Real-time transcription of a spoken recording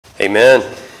Amen.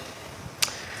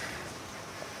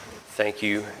 Thank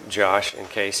you, Josh and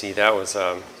Casey. That was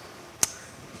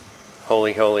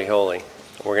holy, holy, holy.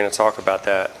 We're going to talk about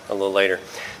that a little later.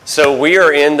 So we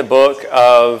are in the book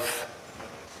of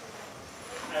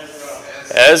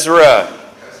Ezra.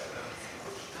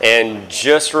 And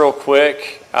just real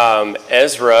quick,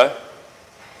 Ezra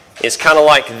is kind of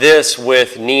like this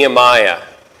with Nehemiah.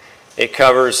 It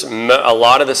covers a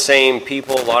lot of the same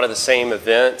people, a lot of the same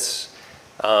events.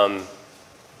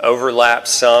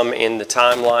 Overlaps some in the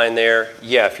timeline there.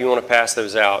 Yeah, if you want to pass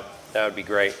those out, that would be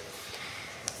great.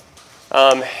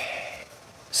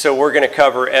 So we're going to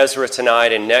cover Ezra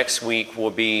tonight, and next week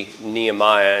will be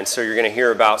Nehemiah. And so you're going to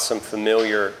hear about some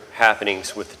familiar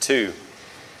happenings with the two.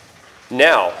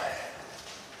 Now,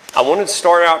 I wanted to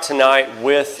start out tonight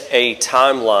with a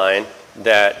timeline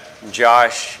that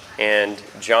Josh and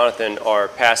Jonathan are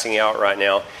passing out right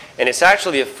now. And it's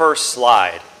actually the first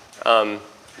slide.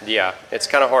 Yeah, it's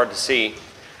kind of hard to see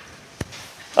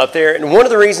up there. And one of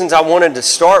the reasons I wanted to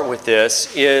start with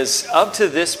this is up to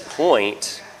this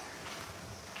point,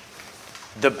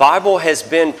 the Bible has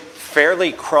been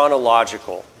fairly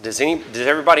chronological. Does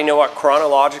everybody know what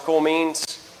chronological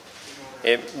means?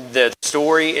 The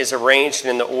story is arranged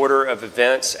in the order of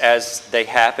events as they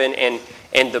happen,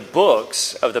 and the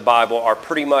books of the Bible are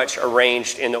pretty much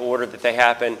arranged in the order that they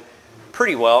happen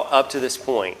pretty well up to this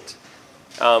point.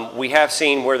 We have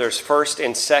seen where there's 1st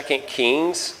and 2nd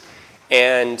Kings,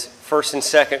 and 1st and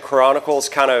 2nd Chronicles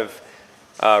kind of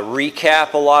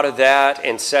recap a lot of that,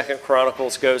 and 2nd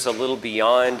Chronicles goes a little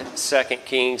beyond 2nd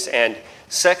Kings, and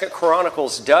 2nd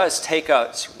Chronicles does take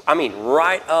us,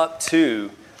 right up to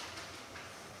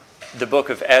the book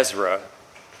of Ezra.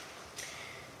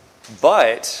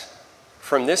 But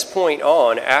from this point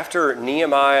on, after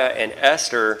Nehemiah and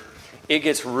Esther, it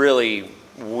gets really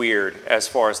weird as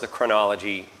far as the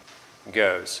chronology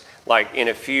goes. Like in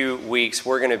a few weeks,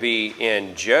 we're going to be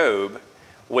in Job,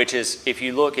 which is, if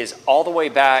you look, is all the way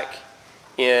back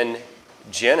in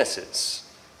Genesis,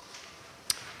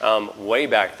 way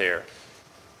back there.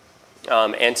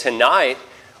 And tonight,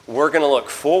 we're going to look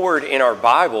forward in our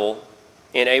Bible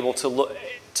and able to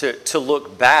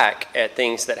look back at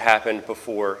things that happened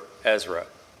before Ezra.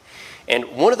 And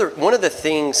one of the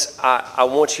things I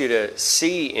want you to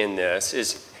see in this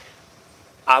is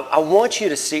we want you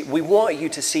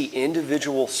to see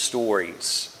individual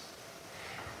stories,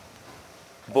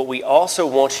 but we also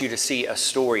want you to see a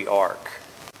story arc.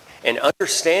 And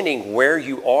understanding where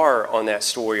you are on that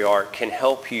story arc can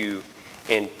help you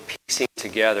in piecing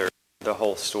together the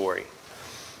whole story.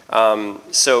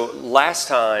 So last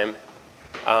time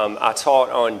I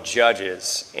taught on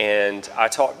Judges, and I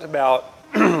talked about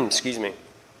excuse me,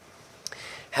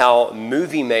 how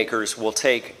movie makers will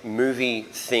take movie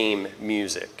theme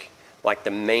music, like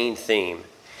the main theme,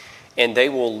 and they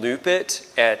will loop it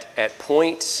at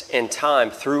points in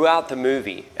time throughout the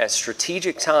movie, at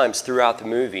strategic times throughout the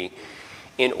movie,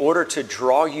 in order to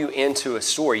draw you into a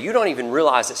story. You don't even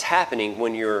realize it's happening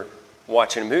when you're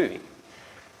watching a movie.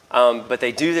 But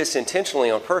they do this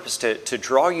intentionally on purpose to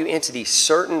draw you into these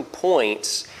certain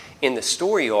points in the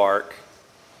story arc.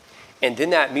 And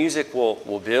then that music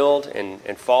will build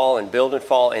and fall and build and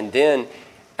fall. And then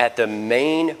at the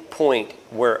main point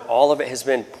where all of it has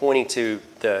been pointing to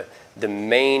the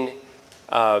main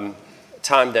time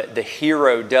that the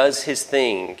hero does his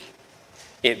thing,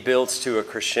 it builds to a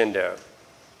crescendo.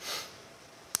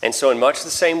 And so in much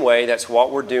the same way, that's what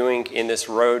we're doing in this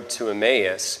road to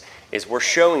Emmaus, is we're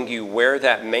showing you where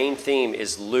that main theme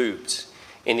is looped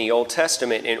in the Old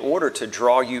Testament in order to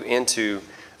draw you into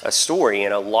a story.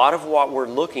 And a lot of what we're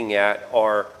looking at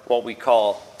are what we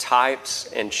call types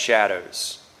and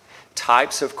shadows.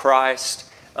 Types of Christ,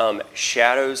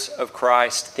 shadows of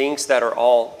Christ, things that are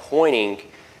all pointing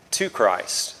to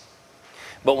Christ.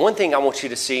 But one thing I want you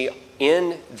to see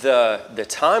in the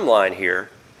timeline here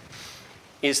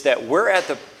is that we're at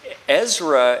the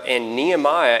Ezra and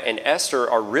Nehemiah and Esther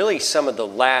are really some of the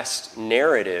last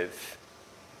narrative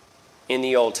in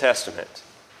the Old Testament.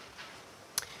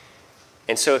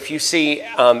 And so if you see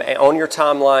on your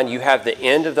timeline, you have the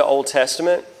end of the Old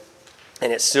Testament,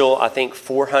 and it's still, I think,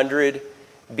 400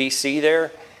 BC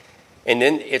there. And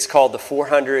then it's called the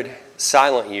 400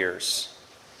 silent years.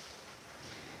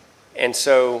 And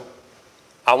so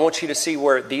I want you to see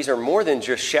where these are more than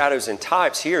just shadows and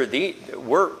types here.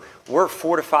 We're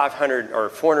 400 to 500 or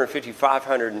 450,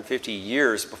 550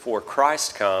 years before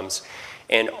Christ comes,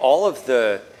 and all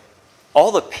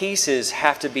the pieces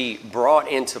have to be brought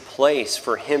into place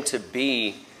for him to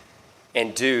be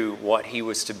and do what he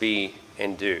was to be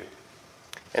and do.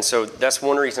 And so that's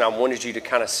one reason I wanted you to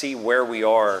kind of see where we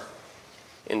are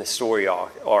in the story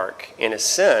arc. In a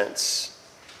sense,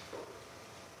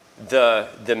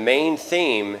 the main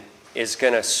theme is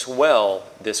going to swell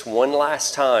this one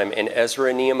last time in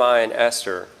Ezra, Nehemiah, and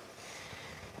Esther,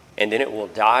 and then it will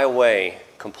die away,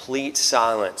 complete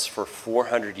silence for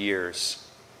 400 years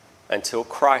until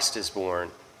Christ is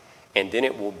born, and then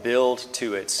it will build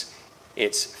to its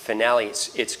finale,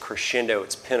 its crescendo,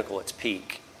 its pinnacle, its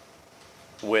peak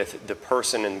with the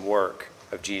person and work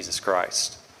of Jesus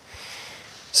Christ.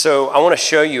 So I want to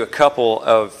show you a couple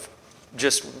of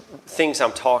just things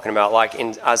I'm talking about, like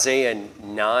in Isaiah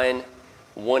 9,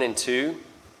 1 and 2,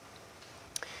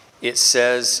 it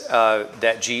says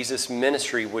that Jesus'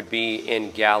 ministry would be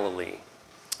in Galilee.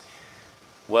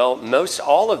 Well,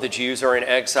 all of the Jews are in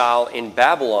exile in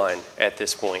Babylon at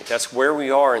this point. That's where we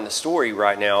are in the story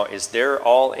right now, is they're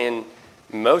all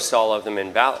of them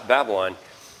in Babylon.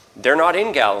 They're not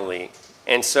in Galilee.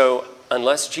 And so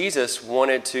unless Jesus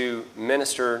wanted to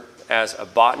minister as a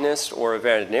botanist or a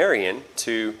veterinarian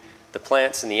to the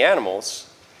plants and the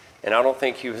animals, and I don't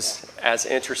think he was as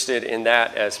interested in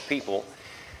that as people,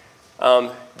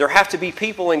 there have to be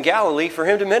people in Galilee for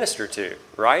him to minister to,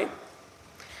 right?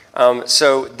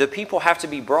 So the people have to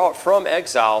be brought from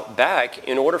exile back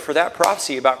in order for that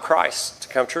prophecy about Christ to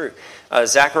come true.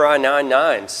 Zechariah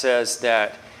 9:9 says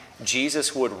that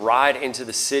Jesus would ride into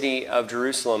the city of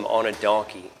Jerusalem on a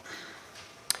donkey.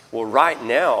 Well, right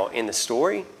now in the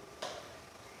story,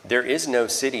 there is no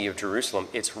city of Jerusalem.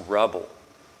 It's rubble.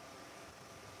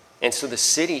 And so the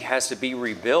city has to be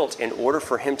rebuilt in order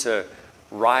for him to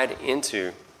ride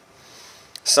into.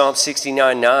 Psalm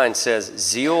 69:9 says,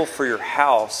 "Zeal for your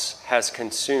house has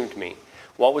consumed me."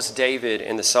 What was David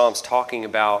in the Psalms talking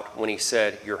about when he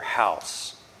said, your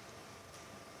house?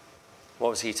 What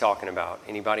was he talking about?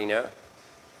 Anybody know?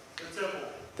 The temple.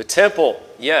 The temple,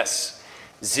 yes.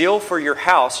 Zeal for your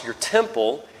house, your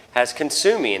temple, has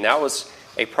consumed me. And that was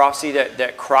a prophecy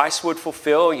that Christ would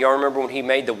fulfill. Y'all remember when he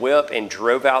made the whip and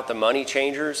drove out the money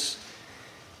changers?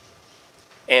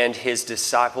 And his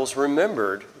disciples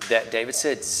remembered that David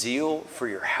said, "Zeal for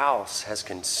your house has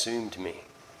consumed me."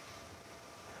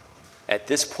 At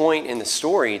this point in the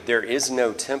story, there is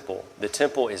no temple. The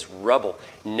temple is rubble.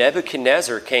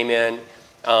 Nebuchadnezzar came in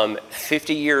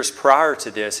 50 years prior to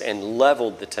this and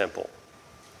leveled the temple.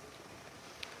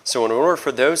 So in order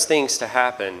for those things to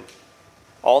happen,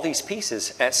 all these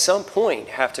pieces at some point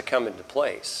have to come into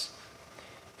place.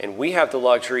 And we have the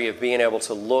luxury of being able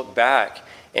to look back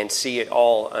and see it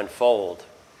all unfold.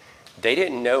 They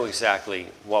didn't know exactly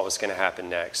what was going to happen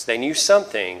next. They knew some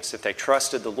things if they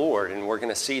trusted the Lord, and we're going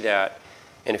to see that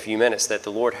in a few minutes, that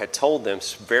the Lord had told them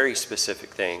very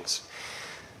specific things.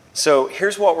 So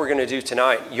here's what we're going to do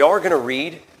tonight. Y'all are going to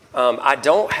read. I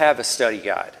don't have a study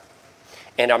guide,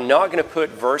 and I'm not going to put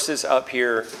verses up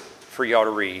here for y'all to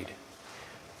read.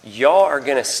 Y'all are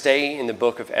going to stay in the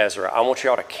book of Ezra. I want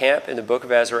y'all to camp in the book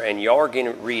of Ezra, and y'all are going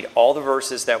to read all the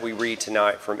verses that we read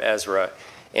tonight from Ezra,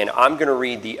 and I'm going to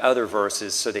read the other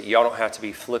verses so that y'all don't have to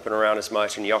be flipping around as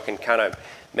much, and y'all can kind of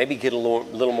maybe get a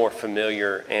little more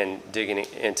familiar and digging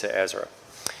into Ezra.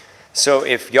 So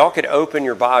if y'all could open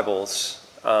your Bibles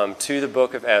to the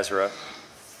book of Ezra,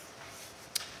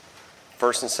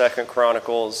 1st and 2nd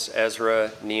Chronicles,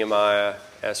 Ezra, Nehemiah,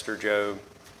 Esther, Job,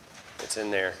 it's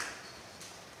in there.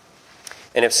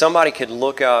 And if somebody could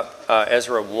look up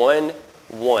Ezra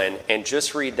 1:1 and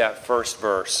just read that first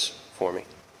verse for me.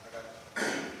 Okay.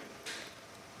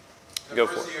 Go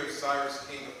the for first year of Cyrus,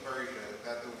 king of Persia,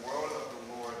 that the word of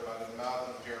the Lord by the mouth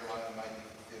of Jeremiah might be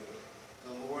fulfilled.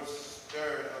 The Lord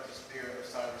stirred up the spirit of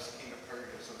Cyrus, king of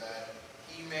Persia, so that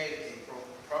he made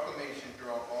a proclamation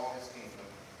throughout all his kingdom,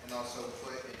 and also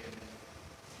put it in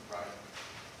writing.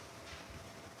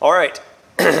 All right.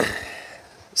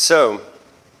 So,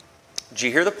 did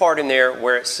you hear the part in there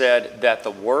where it said that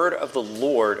the word of the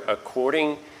Lord,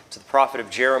 according to the prophet of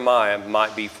Jeremiah,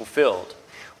 might be fulfilled?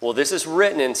 Well, this is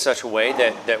written in such a way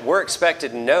that we're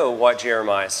expected to know what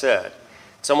Jeremiah said.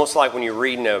 It's almost like when you're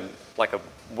reading a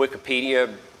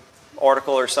Wikipedia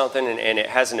article or something, and it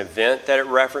has an event that it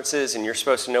references, and you're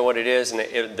supposed to know what it is, and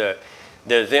the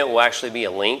event will actually be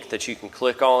a link that you can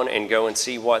click on and go and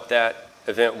see what that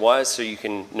event was so you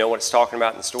can know what it's talking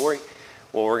about in the story.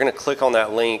 Well, we're going to click on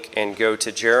that link and go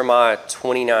to Jeremiah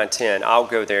 29:10. I'll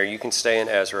go there. You can stay in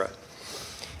Ezra.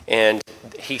 And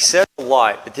he said a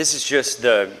lot, but this is just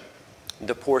the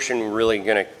portion we're really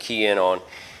going to key in on.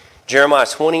 Jeremiah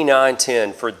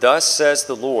 29:10, "For thus says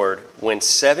the Lord, when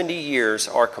 70 years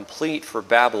are complete for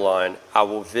Babylon, I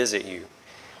will visit you,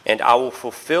 and I will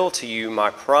fulfill to you my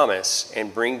promise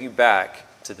and bring you back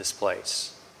to this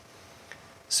place."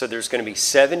 So there's going to be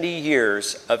 70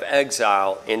 years of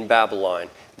exile in Babylon.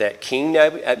 that King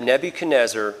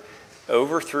Nebuchadnezzar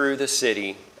overthrew the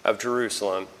city of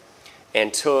Jerusalem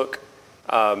and took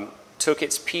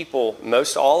its people,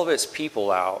 most all of its people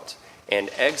out,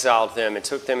 and exiled them and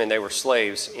took them, and they were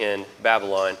slaves in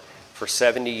Babylon for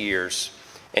 70 years.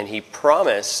 And he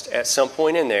promised at some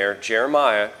point in there,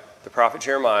 Jeremiah, the prophet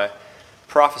Jeremiah,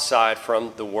 prophesied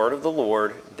from the word of the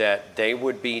Lord that they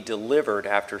would be delivered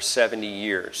after 70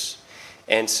 years.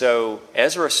 And so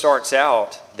Ezra starts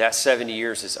out, that 70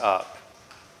 years is up.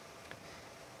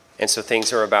 And so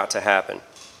things are about to happen.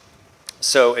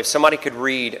 So if somebody could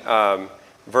read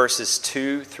verses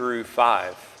 2 through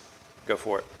 5, go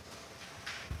for it.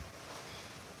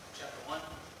 Chapter 1.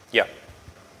 Yeah.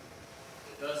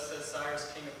 Thus says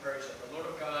Cyrus, king of Persia, the Lord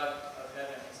of God of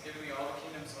heaven has given me all the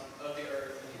kingdoms of the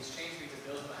earth, and he has changed me to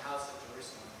build him a house at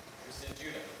Jerusalem, which is in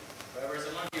Judah. Whoever is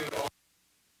among you,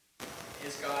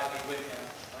 his God be with him.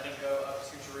 Let him go up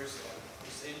to Jerusalem,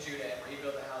 which is in Judah, and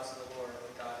rebuild the house of the Lord,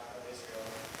 the God of Israel.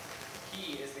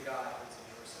 He is the God who is in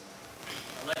Jerusalem.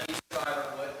 And let each survivor,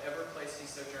 in whatever place he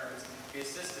sojourns, be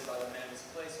assisted by the men of his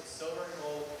place with silver and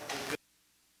gold, with good,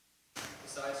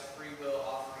 besides free will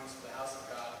offerings for the house of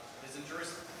God that is in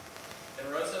Jerusalem. Then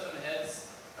rose up in the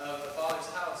heads of the fathers'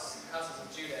 houses of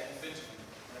Judah and Benjamin,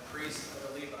 and the priests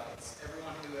of the Levites,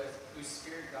 everyone whose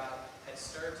spirit God had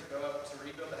stirred to go up to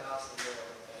rebuild the house of the Lord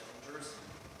that is in Jerusalem.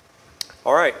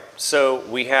 All right, so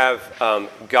we have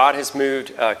God has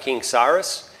moved King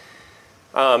Cyrus,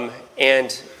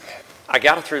 and I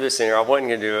got to throw this in here. I wasn't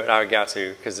going to do it. I got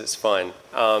to because it's fun.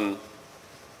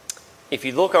 If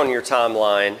you look on your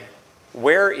timeline,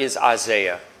 where is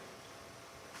Isaiah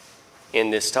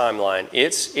in this timeline?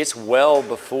 It's well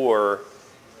before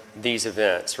these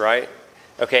events, right?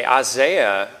 Okay,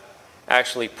 Isaiah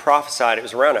actually prophesied. It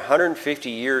was around 150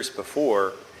 years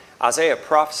before. Isaiah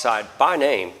prophesied by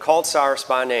name, called Cyrus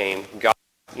by name. God,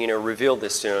 revealed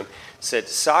this to him. Said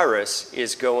Cyrus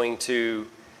is going to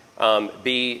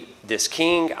be this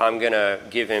king. I'm going to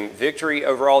give him victory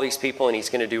over all these people, and he's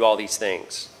going to do all these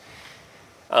things.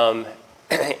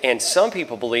 And some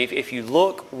people believe, if you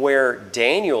look where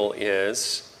Daniel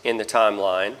is in the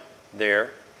timeline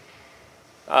there,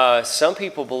 some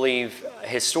people believe,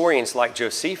 historians like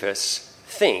Josephus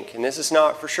think, and this is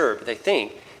not for sure, but they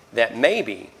think that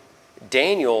maybe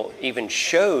Daniel even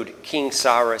showed King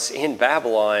Cyrus in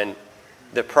Babylon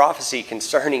the prophecy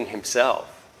concerning himself.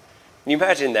 Can you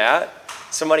imagine that?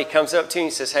 Somebody comes up to you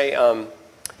and says, hey,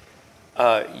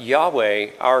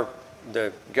 Yahweh,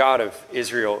 the God of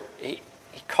Israel, he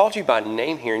called you by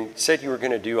name here and said you were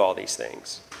going to do all these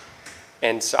things.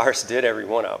 And Cyrus did every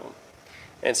one of them.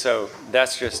 And so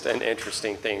that's just an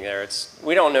interesting thing there.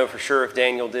 We don't know for sure if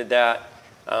Daniel did that,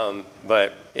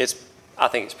 but I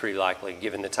think it's pretty likely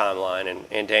given the timeline,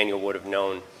 and Daniel would have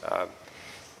known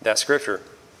that scripture.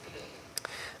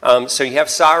 So you have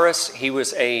Cyrus. He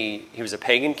was a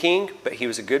pagan king, but he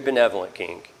was a good, benevolent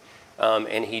king,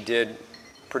 and he did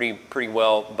pretty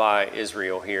well by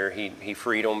Israel here. He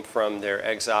freed them from their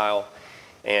exile,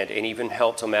 and even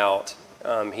helped them out.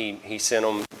 He sent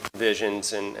them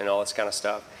visions and all this kind of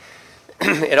stuff.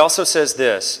 It also says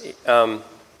this.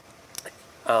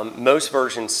 Most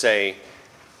versions say,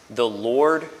 the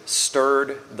Lord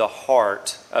stirred the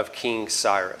heart of King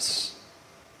Cyrus.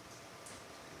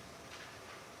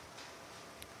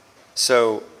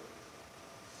 So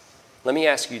let me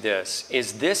ask you this.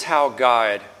 Is this how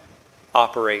God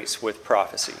operates with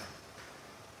prophecy?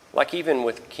 Like even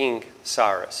with King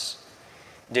Cyrus.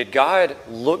 Did God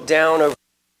look down over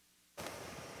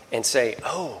and say,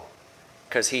 oh,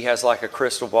 because he has like a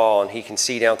crystal ball and he can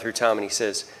see down through time, and he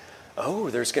says, oh,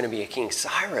 there's going to be a King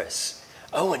Cyrus.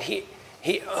 Oh, and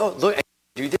oh, look,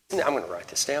 do this. I'm going to write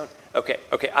this down. Okay,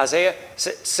 Isaiah,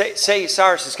 say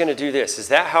Cyrus is going to do this. Is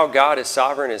that how God is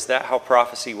sovereign? Is that how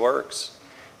prophecy works?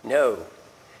 No.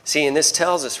 See, and this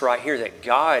tells us right here that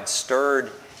God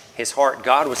stirred his heart.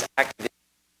 God was active.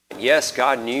 Yes,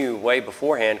 God knew way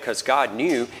beforehand, because God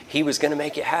knew he was going to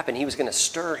make it happen. He was going to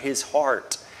stir his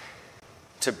heart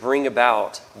to bring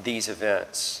about these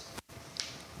events.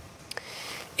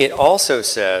 It also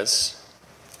says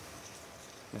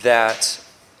that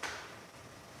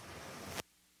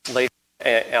later,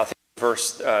 I think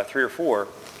verse 3 or 4,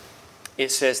 it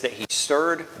says that he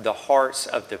stirred the hearts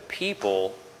of the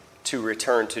people to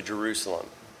return to Jerusalem.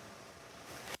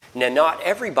 Now, not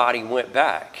everybody went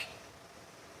back.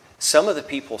 Some of the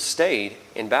people stayed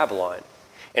in Babylon.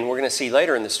 And we're going to see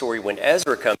later in the story when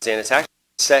Ezra comes in, it's actually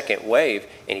the second wave,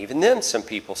 and even then some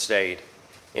people stayed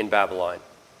in Babylon.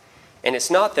 And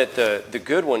it's not that the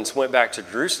good ones went back to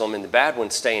Jerusalem and the bad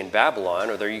ones stay in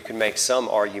Babylon, or you can make some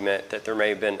argument that there may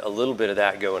have been a little bit of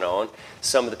that going on.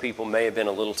 Some of the people may have been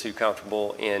a little too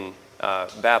comfortable in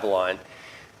Babylon.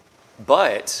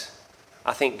 But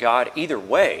I think God, either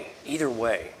way,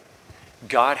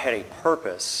 God had a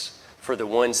purpose for the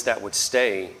ones that would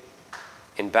stay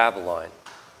in Babylon.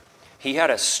 He had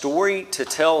a story to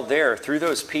tell there through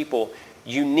those people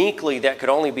uniquely that could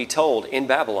only be told in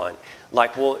Babylon.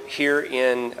 Like we'll hear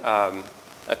in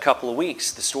a couple of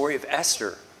weeks, the story of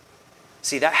Esther.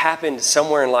 See, that happened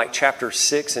somewhere in like chapter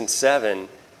 6 and 7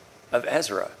 of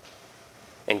Ezra.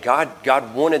 And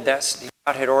God wanted that.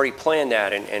 God had already planned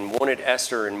that and wanted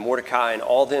Esther and Mordecai and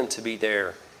all them to be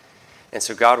there. And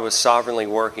so God was sovereignly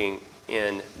working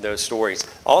in those stories.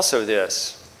 Also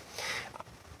this,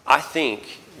 I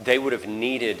think they would have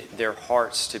needed their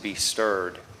hearts to be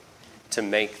stirred to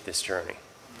make this journey.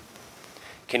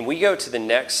 Can we go to the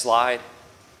next slide?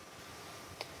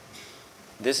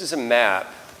 This is a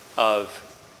map of,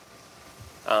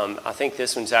 I think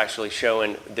this one's actually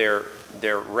showing their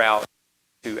route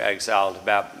to exile to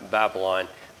Babylon,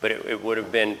 but it would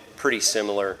have been pretty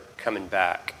similar coming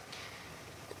back.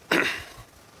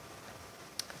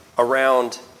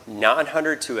 Around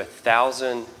 900 to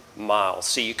 1,000 miles.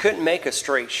 See, you couldn't make a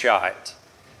straight shot.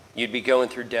 You'd be going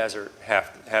through desert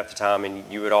half the time, and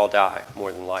you would all die,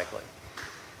 more than likely.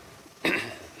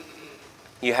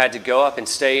 You had to go up and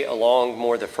stay along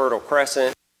more the Fertile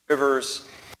Crescent, rivers,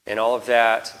 and all of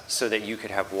that so that you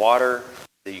could have water,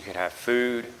 that you could have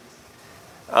food.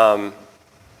 And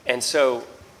so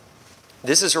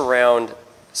this is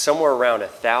somewhere around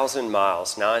 1,000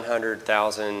 miles,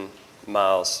 900,000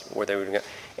 miles where they would go.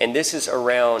 And this is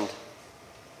around,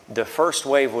 the first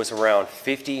wave was around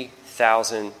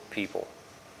 50,000 people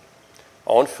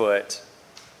on foot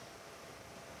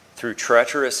through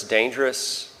treacherous,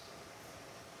 dangerous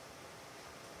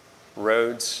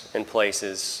roads and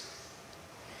places.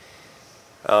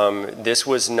 This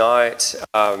was not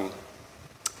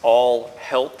all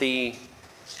healthy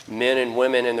men and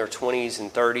women in their 20s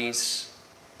and 30s.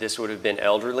 This would have been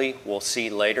elderly. We'll see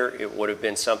later it would have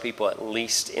been some people at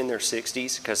least in their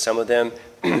 60s, because some of them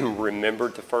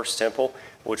remembered the first temple,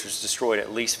 which was destroyed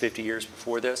at least 50 years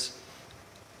before this.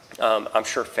 I'm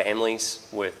sure families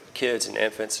with kids and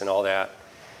infants and all that.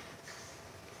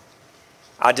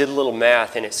 I did a little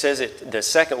math, and it says the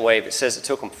second wave, it says it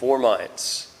took them 4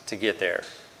 months to get there.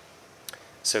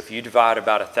 So if you divide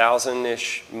about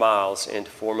 1,000-ish miles into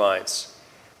 4 months,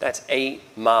 that's 8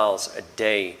 miles a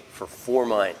day for 4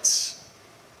 months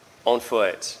on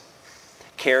foot,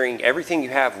 carrying everything you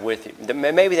have with you.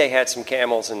 Maybe they had some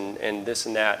camels and this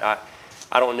and that.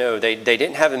 I don't know. They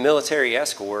didn't have a military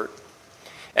escort.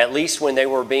 At least when they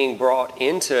were being brought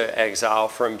into exile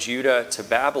from Judah to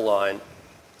Babylon,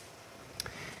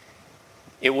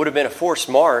 it would have been a forced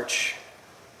march,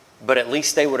 but at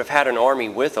least they would have had an army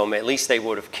with them. At least they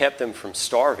would have kept them from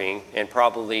starving and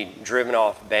probably driven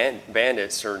off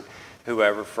bandits or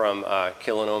whoever from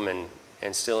killing them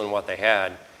and stealing what they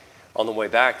had. On the way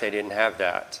back, they didn't have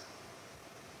that.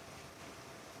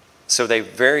 So they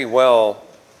very well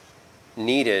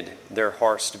needed their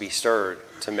hearts to be stirred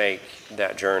to make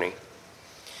that journey.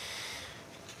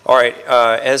 All right,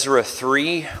 Ezra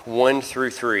 3, 1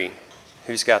 through 3.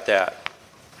 Who's got that?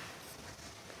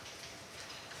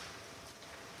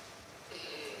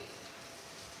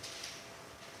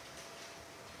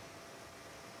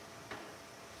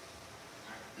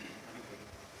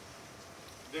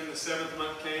 Then the 7th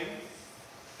month came,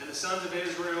 and the sons of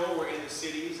Israel were in the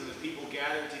cities, and the people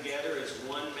gathered together as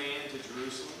one man to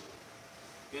Jerusalem.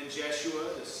 Then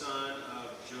Jeshua, the son of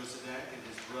Josadak, and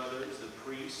his brothers, the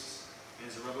priests,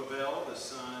 and Zerubbabel, the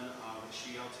son of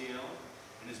Shealtiel,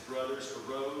 and his brothers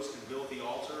arose and built the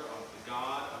altar of the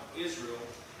God of Israel,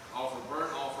 offer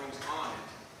burnt offerings on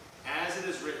it, as it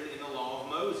is written in the law of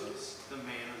Moses, the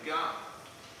man of God.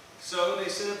 So they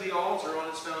set up the altar on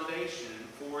its foundation,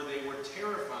 for they were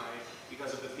terrified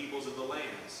because of the peoples of the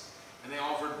lands. And they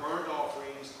offered burnt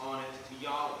offerings on it to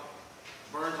Yahweh,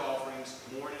 burnt offerings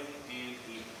morning and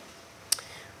evening.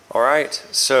 All right,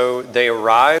 so they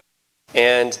arrived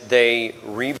and they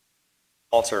rebuilt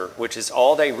the altar, which is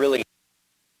all they really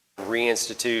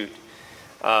reinstitute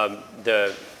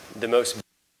the most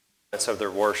of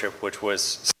their worship, which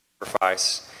was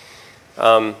sacrifice.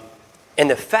 And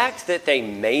the fact that they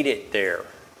made it there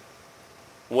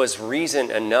was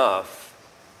reason enough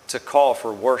to call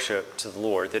for worship to the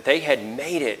Lord. That they had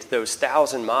made it those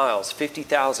 1,000 miles,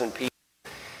 50,000 people,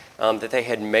 that they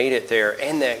had made it there,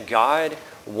 and that God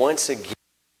once again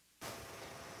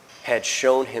had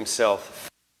shown himself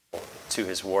faithful to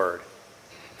his word,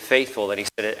 faithful that he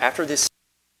said, after this,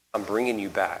 I'm bringing you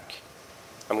back.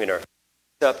 I'm going to raise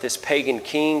up this pagan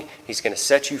king. He's going to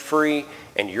set you free,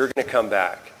 and you're going to come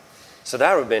back. So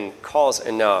that would have been cause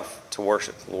enough to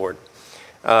worship the Lord.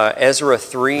 Ezra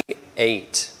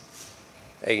 3:8.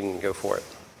 Aiden, go for it.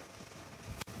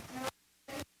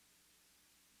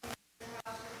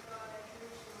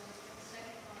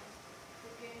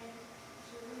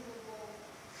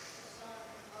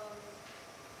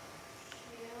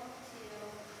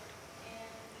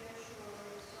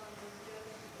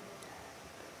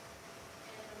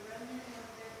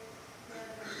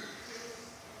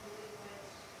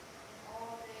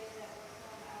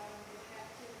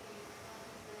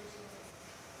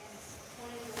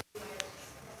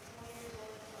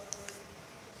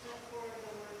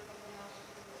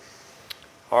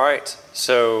 All right,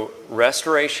 so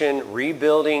restoration,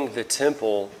 rebuilding the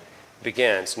temple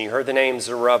begins. And you heard the name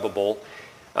Zerubbabel.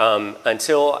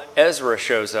 Until Ezra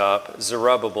shows up,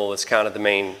 Zerubbabel is kind of the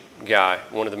main guy,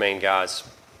 one of the main guys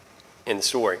in the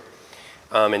story.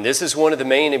 And this is one of the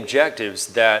main objectives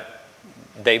that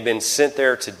they've been sent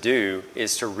there to do,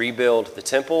 is to rebuild the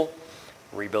temple,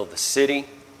 rebuild the city.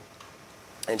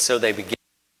 And so they begin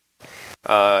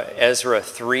Ezra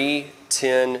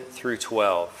 3:10 through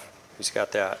 12. Who's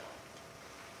got that?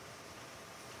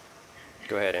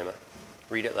 Go ahead, Emma.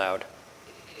 Read it loud.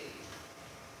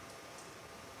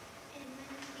 And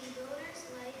when the builders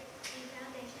laid the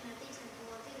foundation of the temple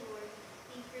of the Lord,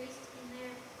 the priests in their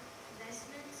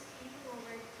vestments came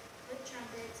forward with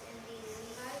trumpets, and the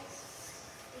Levites,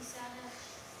 the son of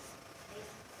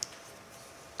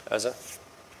Asa?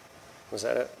 Was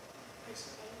that it?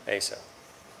 Asa.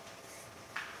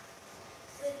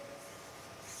 with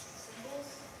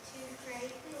cymbals to praise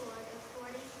the Lord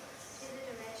according to the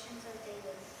directions of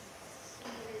David,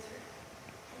 king of Israel.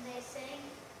 And they sang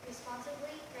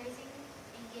responsibly, praising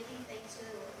and giving thanks to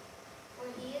the Lord. For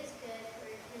he is good,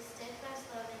 for his steadfast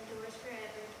love endures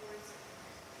forever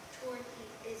toward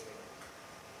Israel.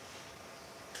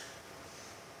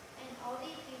 And all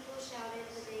the people shouted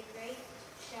with a great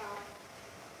shout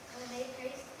when they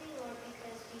praised the Lord,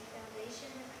 because the foundation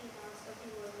of the house of the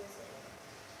Lord was laid.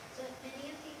 But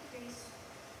many of the priests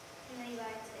and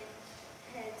Levites and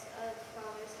heads of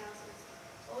fathers' houses,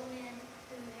 old men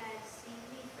who had seen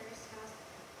the first house,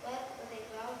 wept with a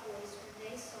loud voice when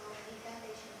they saw the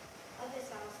foundation of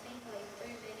his house being laid.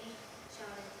 Very many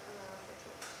shouted aloud for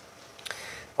joy.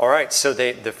 All right, so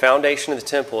the foundation of the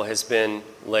temple has been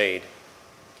laid.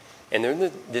 And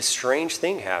then this strange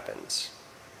thing happens.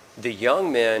 The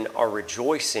young men are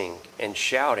rejoicing and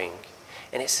shouting.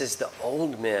 And it says the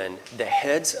old men, the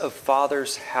heads of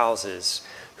fathers' houses,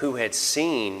 who had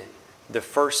seen the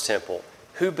first temple.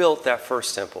 Who built that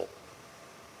first temple?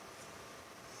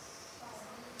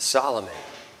 Solomon.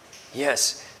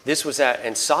 Yes,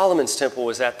 and Solomon's temple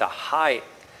was at the height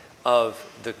of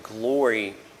the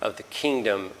glory of the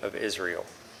kingdom of Israel.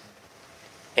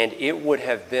 And it would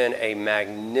have been a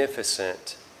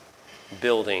magnificent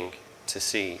building to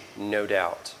see, no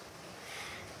doubt.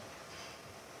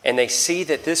 And they see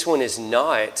that this one is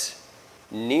not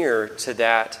near to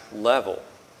that level.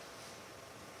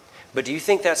 But do you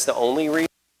think that's the only reason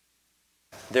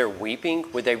they're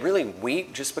weeping? Would they really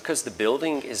weep just because the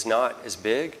building is not as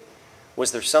big?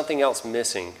 Was there something else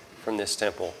missing from this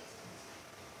temple?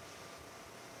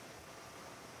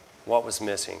 What was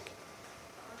missing?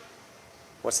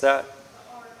 What's that?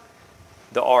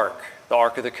 The ark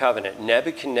of the covenant.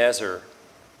 Nebuchadnezzar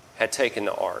had taken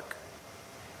the ark.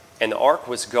 And the ark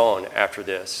was gone after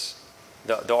this.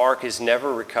 The ark is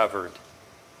never recovered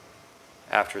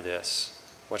after this,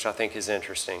 which I think is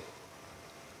interesting.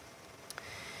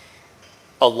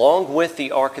 Along with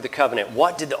the Ark of the Covenant,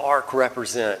 what did the ark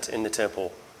represent in the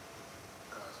temple?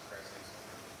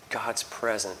 God's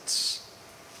presence.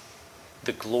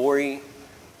 The glory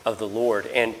of the Lord.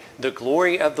 And the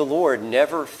glory of the Lord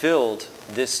never filled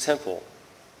this temple.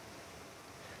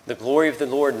 The glory of the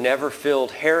Lord never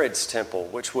filled Herod's temple,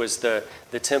 which was the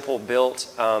temple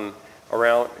built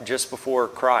around just before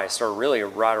Christ, or really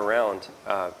right around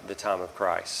the time of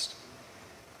Christ.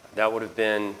 That would have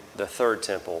been the third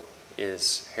temple,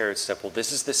 is Herod's temple.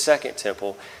 This is the second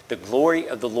temple. The glory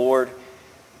of the Lord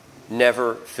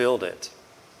never filled it.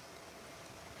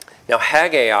 Now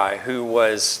Haggai, who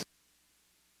was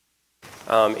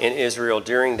in Israel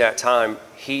during that time,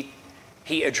 he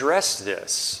addressed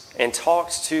this and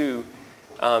talked to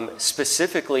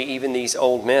specifically even these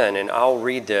old men. And I'll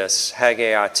read this,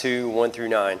 Haggai 2, 1 through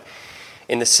 9.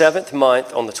 In the 7th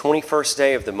month, on the 21st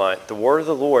day of the month, the word of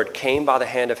the Lord came by the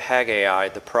hand of Haggai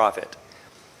the prophet.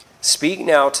 Speak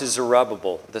now to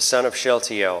Zerubbabel, the son of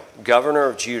Shealtiel, governor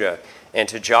of Judah, and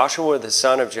to Joshua the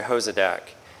son of Jehozadak,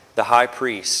 the high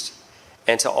priest,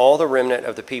 and to all the remnant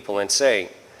of the people, and say,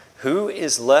 who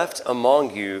is left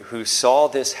among you who saw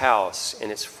this house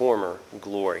in its former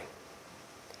glory?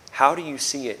 How do you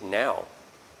see it now?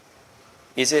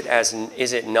 Is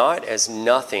it not as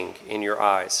nothing in your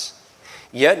eyes?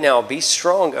 Yet now be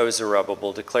strong, O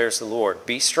Zerubbabel, declares the Lord.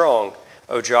 Be strong,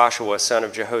 O Joshua, son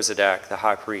of Jehozadak, the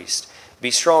high priest.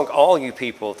 Be strong, all you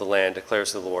people of the land,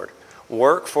 declares the Lord.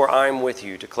 Work, for I am with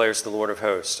you, declares the Lord of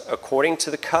hosts, according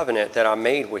to the covenant that I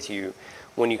made with you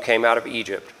when you came out of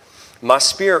Egypt. My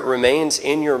spirit remains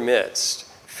in your midst.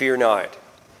 Fear not.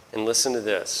 And listen to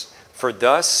this. For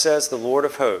thus says the Lord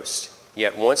of hosts,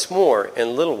 yet once more, in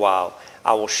a little while,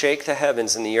 I will shake the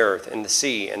heavens and the earth and the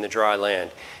sea and the dry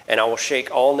land, and I will shake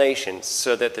all nations,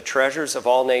 so that the treasures of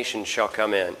all nations shall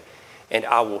come in, and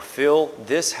I will fill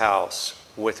this house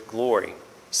with glory,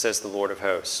 says the Lord of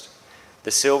hosts.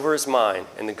 The silver is mine,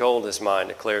 and the gold is mine,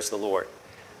 declares the Lord.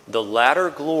 The latter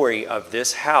glory of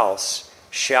this house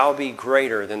shall be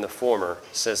greater than the former,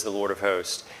 says the Lord of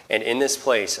hosts. And in this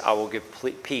place I will give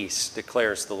peace,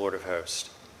 declares the Lord of hosts.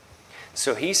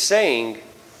 So he's saying,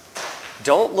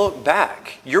 don't look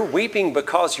back. You're weeping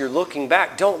because you're looking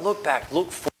back. Don't look back.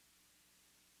 Look forward.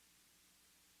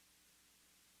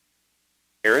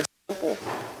 Herod's temple.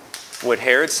 Would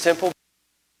Herod's temple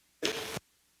be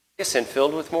and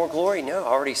filled with more glory? No, I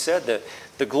already said that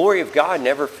the glory of God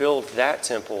never filled that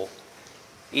temple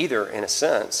either, in a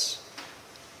sense.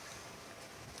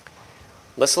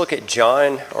 Let's look at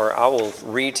John, or I will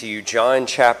read to you John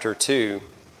chapter 2,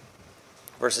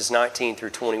 verses 19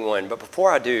 through 21. But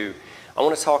before I do, I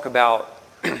want to talk about,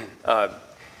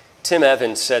 Tim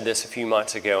Evans said this a few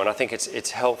months ago, and I think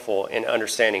it's helpful in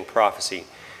understanding prophecy,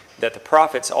 that the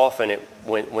prophets often,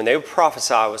 when they would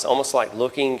prophesy, it was almost like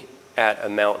looking at a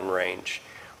mountain range,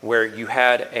 where you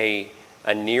had a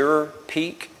nearer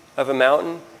peak of a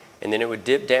mountain, and then it would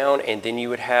dip down, and then you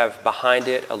would have behind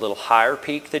it a little higher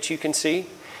peak that you can see,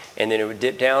 and then it would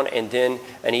dip down, and then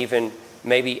an even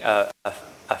maybe a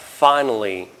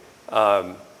finally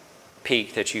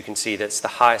peak that you can see that's the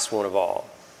highest one of all.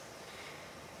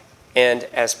 And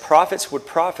as prophets would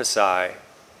prophesy,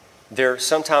 there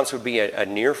sometimes would be a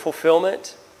near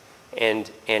fulfillment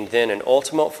and then an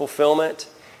ultimate fulfillment.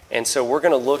 And so we're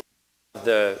going to look at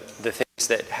the things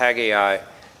that Haggai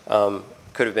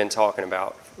could have been talking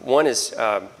about. One is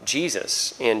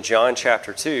Jesus in John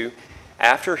chapter 2.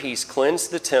 After he's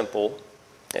cleansed the temple,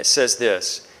 it says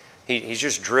this. He's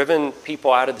just driven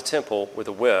people out of the temple with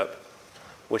a whip,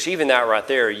 which even that right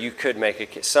there, you could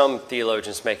make some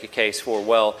theologians make a case for,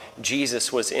 well,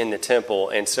 Jesus was in the temple,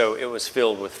 and so it was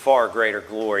filled with far greater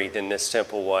glory than this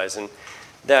temple was. And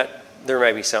that there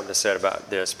may be something to say about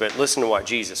this, but listen to what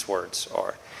Jesus' words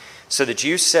are. So the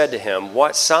Jews said to him,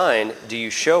 what sign do you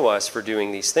show us for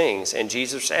doing these things? And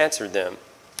Jesus answered them,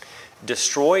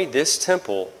 destroy this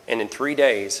temple, and in 3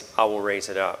 days I will raise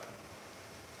it up.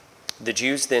 The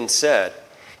Jews then said,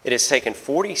 it has taken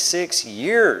 46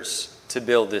 years to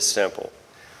build this temple,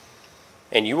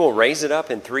 and you will raise it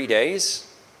up in 3 days?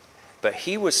 But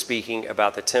he was speaking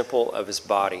about the temple of his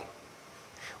body.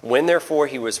 When therefore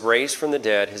he was raised from the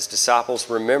dead, his disciples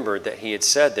remembered that he had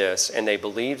said this, and they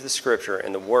believed the scripture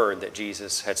and the word that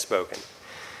Jesus had spoken.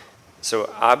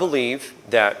 So I believe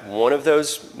that one of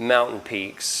those mountain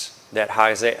peaks that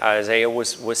Isaiah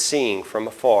was seeing from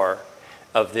afar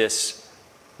of this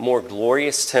more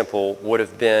glorious temple would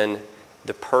have been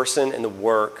the person and the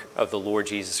work of the Lord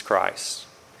Jesus Christ.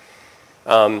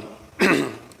 And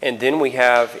then we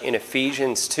have in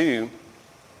Ephesians 2,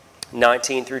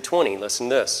 19 through 20. Listen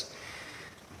to this.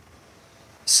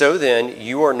 So then,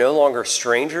 you are no longer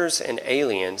strangers and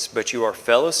aliens, but you are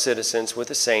fellow citizens with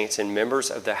the saints and members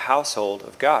of the household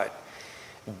of God,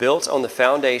 built on the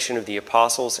foundation of the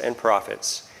apostles and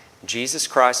prophets, Jesus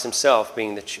Christ himself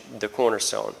being the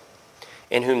cornerstone,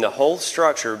 in whom the whole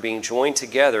structure being joined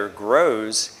together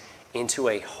grows into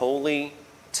a holy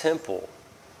temple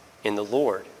in the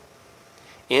Lord.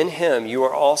 In him you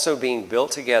are also being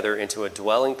built together into a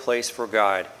dwelling place for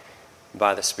God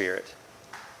by the Spirit.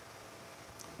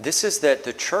 This is that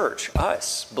the church,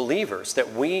 us, believers,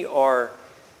 that we are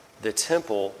the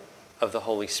temple of the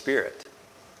Holy Spirit.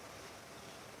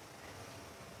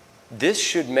 This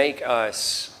should make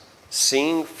us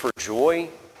sing for joy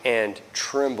and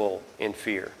tremble in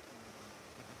fear.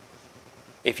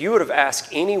 If you would have asked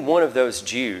any one of those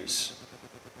Jews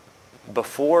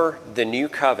before the new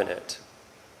covenant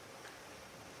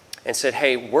and said,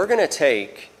 hey, we're going to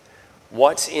take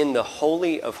what's in the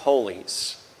Holy of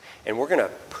Holies and we're going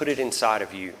to put it inside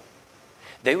of you,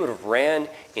 they would have ran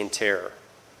in terror.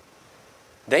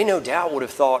 They no doubt would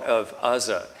have thought of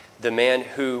Uzzah, the man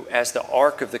who, as the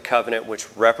Ark of the Covenant, which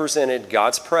represented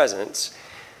God's presence,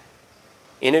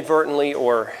 inadvertently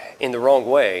or in the wrong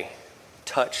way,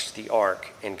 touched the ark,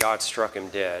 and God struck him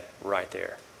dead right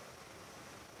there.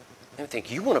 I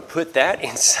think, you want to put that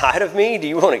inside of me? Do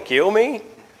you want to kill me?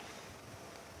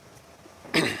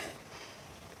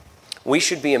 We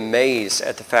should be amazed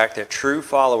at the fact that true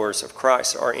followers of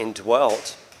Christ are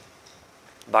indwelt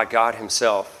by God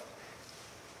himself.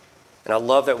 And I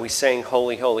love that we sing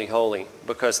holy, holy, holy,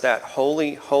 because that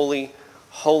holy, holy,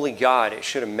 holy God, it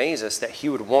should amaze us that he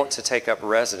would want to take up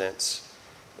residence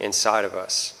inside of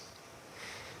us.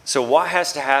 So what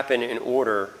has to happen in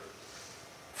order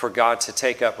for God to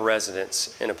take up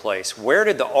residence in a place? Where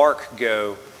did the ark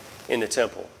go in the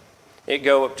temple? It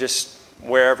go up just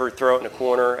wherever, throw it in a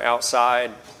corner,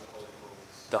 outside?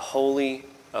 The Holy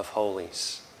of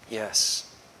Holies. Yes.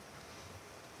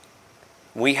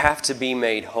 We have to be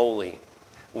made holy.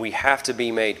 We have to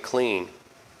be made clean.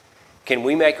 Can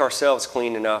we make ourselves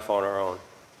clean enough on our own?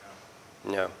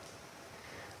 No.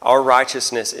 Our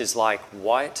righteousness is like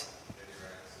what?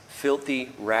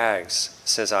 Filthy rags,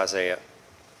 says Isaiah.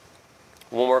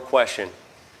 One more question.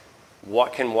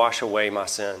 What can wash away my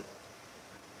sin?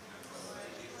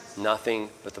 Nothing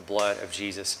but the blood of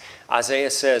Jesus. Isaiah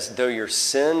says, though your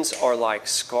sins are like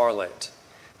scarlet,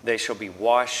 they shall be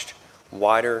washed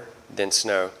whiter than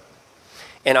snow.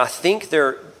 And I think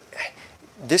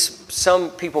some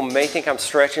people may think I'm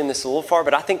stretching this a little far,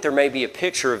 but I think there may be a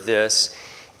picture of this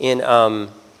in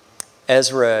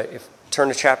Ezra. Turn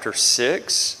to chapter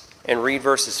 6 and read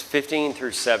verses 15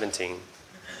 through 17.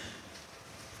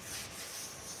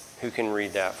 Who can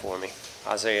read that for me?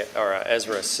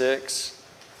 Ezra 6,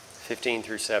 15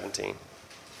 through 17. And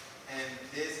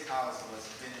this house was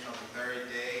finished on the very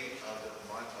day of the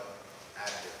month of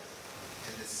Adar,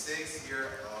 in the 6th year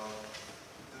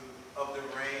of the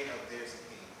reign of their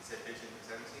king. Is that 15 through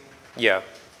 17? Yeah.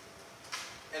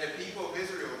 And the people of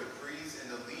Israel, the priests and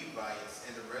the Levites,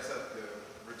 and the rest of the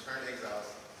returned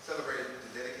exiles, celebrated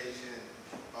the dedication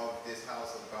of this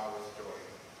house of God with joy.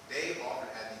 They offered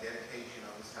at the dedication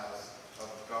of this house of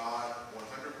God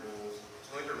 100 bulls,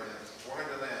 200 rams,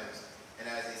 400 lambs, and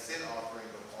as a sin offering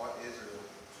of all Israel,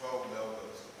 12 male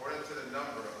goats, according to the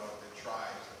number of the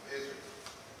tribes of Israel.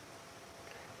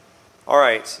 All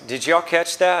right. Did y'all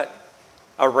catch that?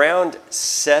 Around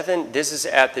 7, this is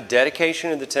at the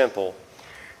dedication of the temple.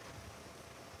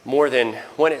 More than,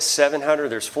 when it's 700,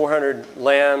 there's 400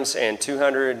 lambs and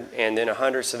 200 and then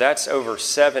 100. So that's over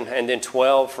 7, and then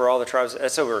 12 for all the tribes.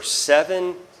 That's over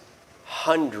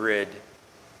 700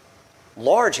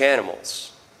 large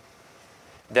animals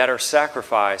that are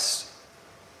sacrificed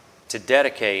to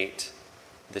dedicate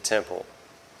the temple.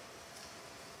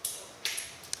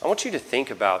 I want you to think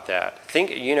about that.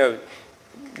 Think,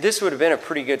 this would have been a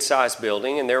pretty good sized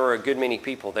building, and there were a good many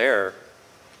people there.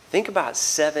 Think about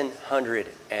 700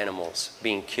 animals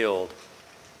being killed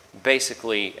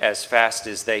basically as fast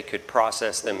as they could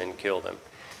process them and kill them.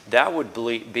 That would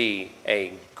be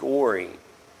a gory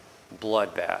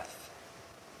bloodbath.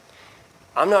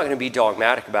 I'm not going to be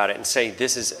dogmatic about it and say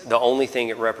this is the only thing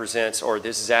it represents or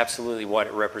this is absolutely what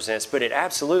it represents, but it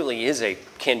absolutely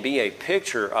can be a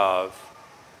picture of,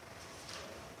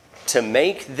 to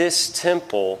make this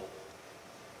temple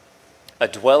a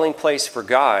dwelling place for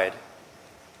God,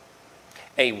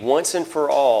 a once and for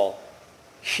all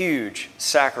huge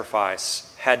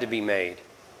sacrifice had to be made.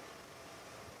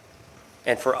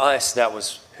 And for us, that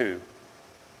was who?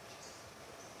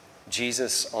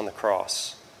 Jesus on the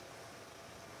cross.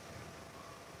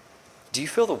 Do you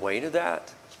feel the weight of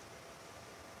that?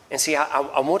 And see,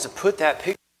 I want to put that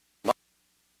picture.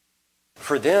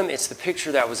 For them, it's the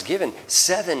picture that was given.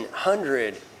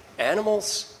 700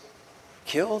 animals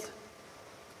killed.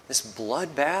 This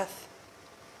bloodbath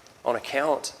on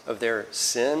account of their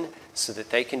sin so that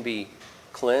they can be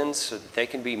cleansed, so that they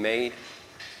can be made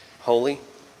holy.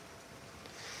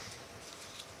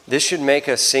 This should make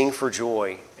us sing for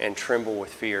joy and tremble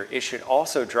with fear. It should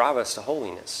also drive us to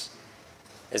holiness.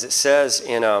 As it says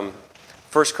in 1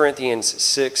 Corinthians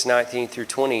 6, 19 through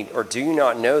 20, or do you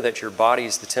not know that your body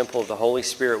is the temple of the Holy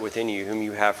Spirit within you, whom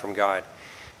you have from God?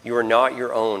 You are not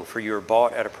your own, for you are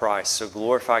bought at a price. So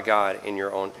glorify God in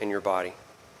your body.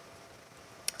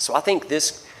 So I think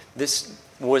this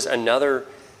was another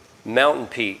mountain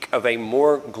peak of a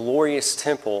more glorious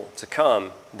temple to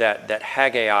come that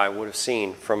Haggai would have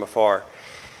seen from afar.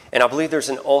 And I believe there's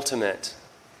an ultimate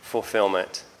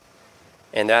fulfillment,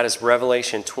 and that is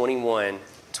Revelation 21,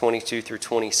 22 through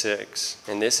 26.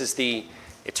 And this is the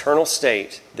eternal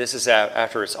state. This is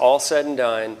after it's all said and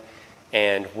done,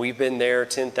 and we've been there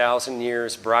 10,000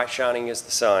 years, bright shining as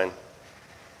the sun.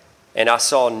 And I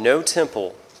saw no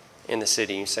temple in the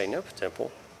city. You say, no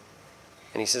temple.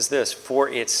 And he says this, for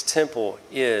its temple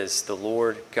is the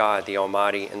Lord God, the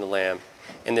Almighty, and the Lamb.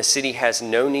 And the city has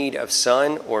no need of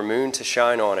sun or moon to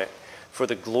shine on it, for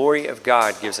the glory of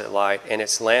God gives it light, and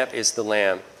its lamp is the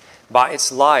Lamb. By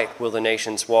its light will the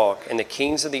nations walk, and the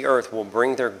kings of the earth will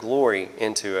bring their glory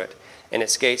into it. And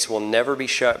its gates will never be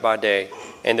shut by day,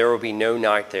 and there will be no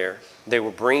night there. They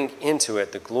will bring into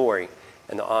it the glory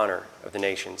and the honor of the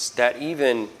nations. That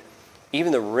even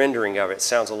the rendering of it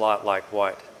sounds a lot like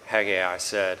what Haggai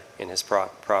said in his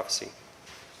prophecy.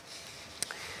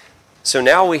 So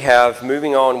now we have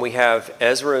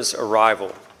Ezra's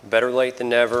arrival. Better late than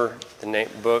never. The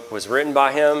book was written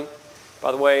by him,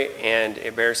 by the way, and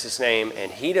it bears his name,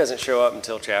 and he doesn't show up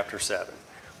until chapter 7.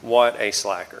 What a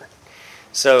slacker.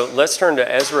 So let's turn to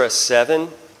Ezra 7,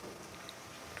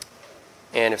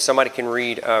 and if somebody can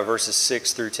read verses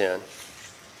 6 through 10.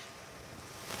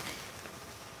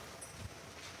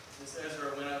 This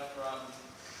Ezra went up from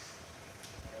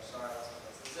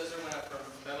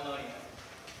Babylonia.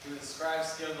 He was a scribe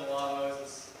skilled in the law of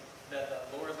Moses that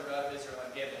the Lord, the God of Israel,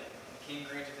 had given him. And the king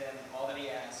granted him all that he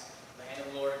asked. The hand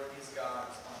of the Lord, his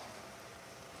God, was on him.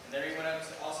 And there he went up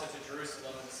also to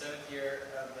Jerusalem in the 7th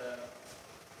year of the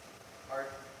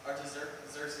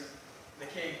Artaxerxes, the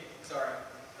king. Some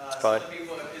of the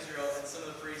people of Israel and some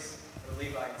of the priests, the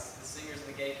Levites, the singers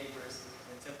and the gatekeepers,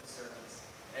 and the temple servants.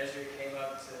 And Ezra came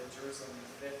up to Jerusalem in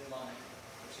the 5th month,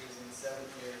 which he was in the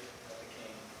 7th year of the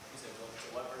king. You said,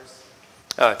 what verse?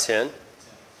 10.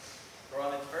 For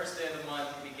on the first day of the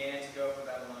month he began to go from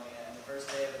Babylonia, and the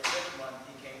first day of the 5th month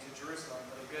he came to Jerusalem,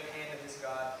 for the good hand of his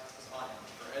God was on him.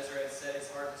 For Ezra had set his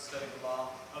heart to study the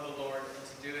law of the Lord, and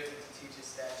to do it, and to teach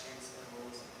his statutes and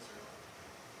rules of Israel.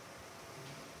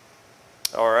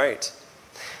 All right.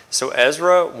 So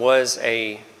Ezra was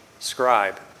a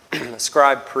scribe, a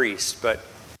scribe priest, but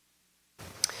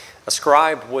a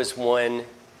scribe was one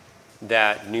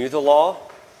that knew the law,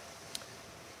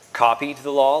 copied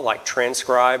the law, like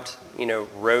transcribed,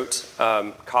 wrote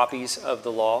copies of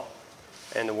the law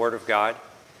and the Word of God.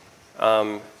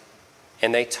 And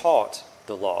they taught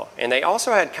the law. And they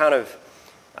also had kind of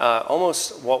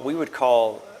almost what we would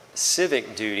call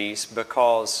civic duties,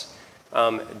 because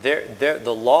the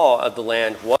law of the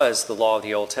land was the law of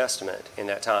the Old Testament in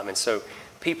that time. And so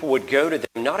people would go to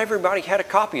them. Not everybody had a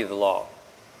copy of the law.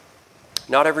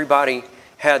 Not everybody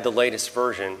had the latest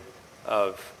version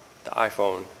of the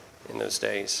iPhone in those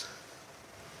days.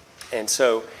 And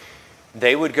so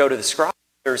they would go to the scribe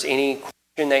if there's any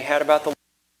question they had about the law,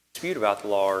 dispute about the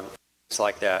law, or things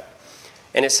like that.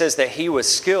 And it says that he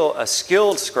was a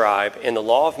skilled scribe in the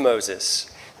law of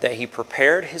Moses, that he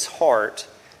prepared his heart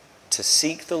to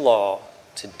seek the law,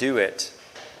 to do it,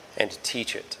 and to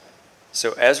teach it.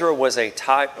 So Ezra was a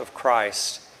type of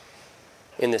Christ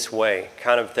in this way,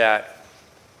 kind of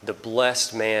the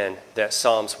blessed man that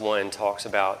Psalms 1 talks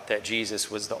about, that Jesus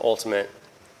was the ultimate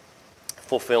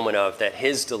fulfillment of, that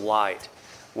his delight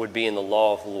would be in the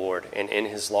law of the Lord, and in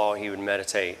his law he would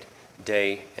meditate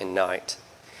day and night.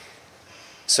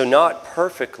 So not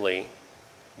perfectly,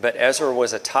 but Ezra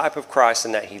was a type of Christ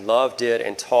in that he loved, did,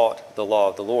 and taught the law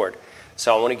of the Lord.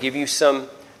 So I want to give you some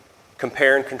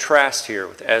compare and contrast here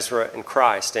with Ezra and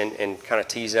Christ, and kind of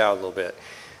tease out a little bit.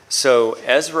 So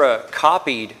Ezra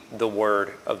copied the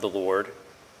word of the Lord.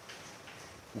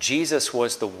 Jesus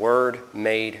was the Word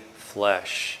made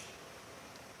flesh.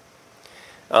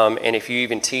 And if you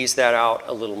even tease that out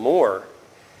a little more,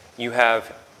 you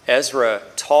have Ezra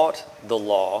taught the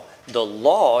law. The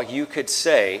law, you could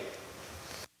say,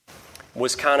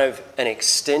 was kind of an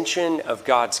extension of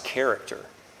God's character.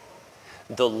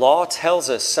 The law tells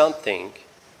us something,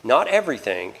 not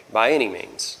everything by any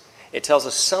means. It tells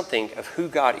us something of who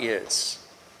God is.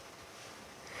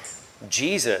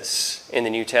 Jesus, in the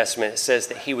New Testament, says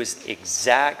that he was the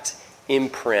exact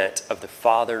imprint of the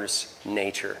Father's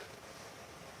nature.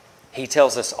 He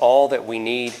tells us all that we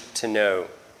need to know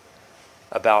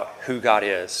about who God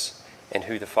is and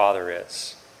who the Father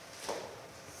is.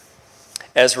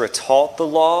 Ezra taught the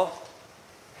law.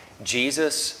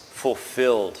 Jesus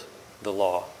fulfilled the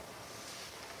law.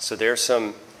 So there's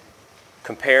some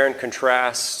compare and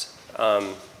contrast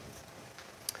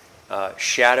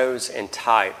shadows and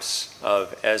types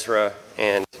of Ezra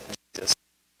and Jesus.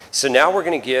 So now we're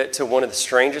going to get to one of the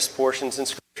strangest portions in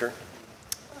Scripture,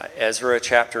 Ezra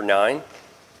chapter 9.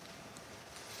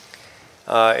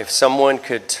 If someone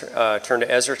could turn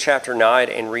to Ezra chapter 9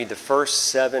 and read the first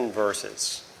 7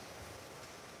 verses.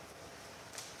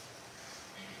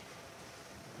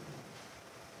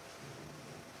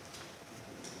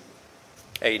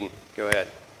 Aiden, go ahead.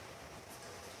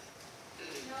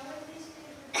 Now when these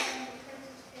things were done,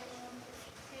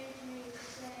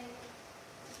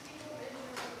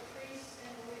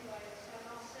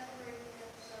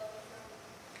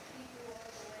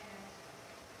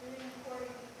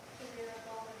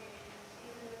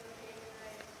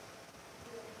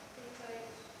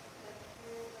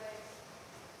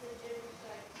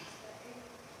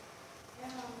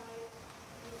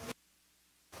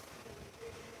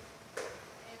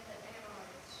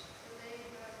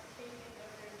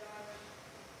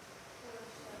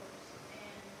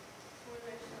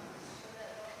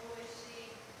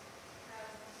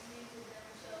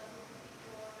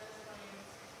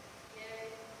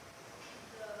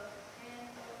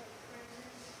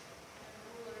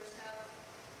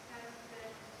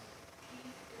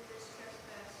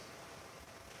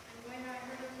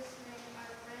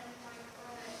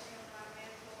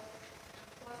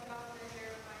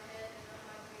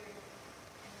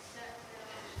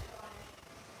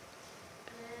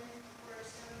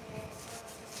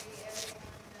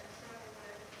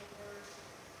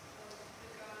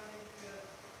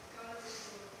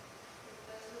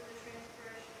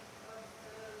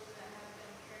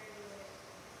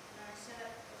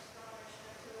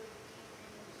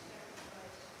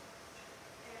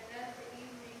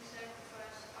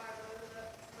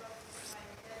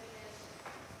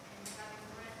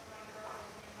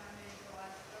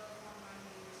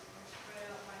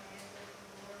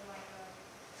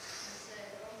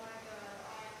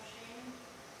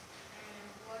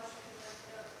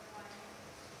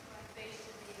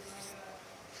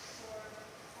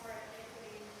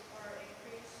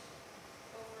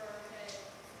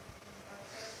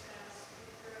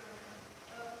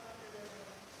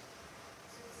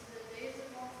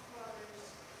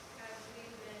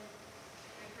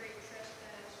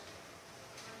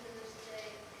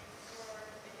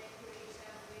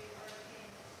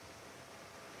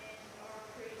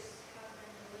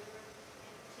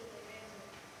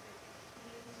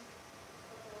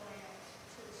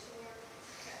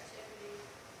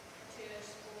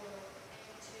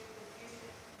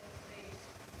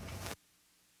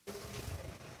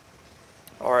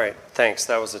 thanks.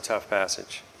 That was a tough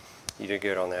passage. You did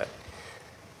good on that.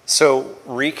 So,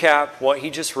 recap what he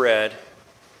just read.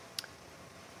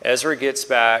 Ezra gets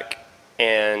back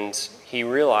and he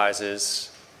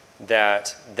realizes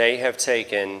that they have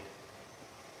taken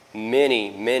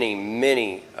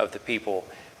many of the people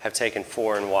have taken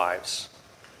foreign wives.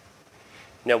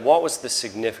 Now, what was the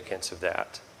significance of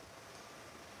that?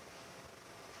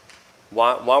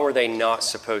 Why were they not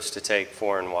supposed to take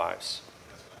foreign wives?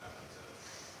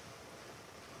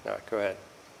 No, go ahead.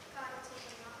 God told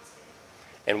them not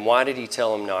to. And why did he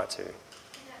tell them not to? Because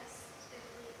it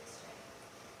would lead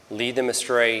astray. Lead them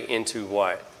astray into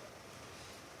what?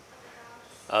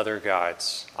 Other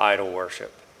gods, idol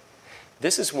worship.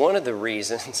 This is one of the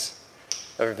reasons,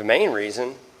 or the main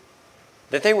reason,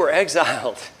 that they were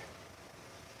exiled.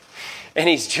 And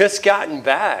he's just gotten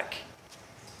back.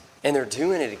 And they're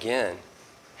doing it again.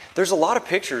 There's a lot of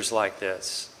pictures like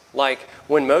this. Like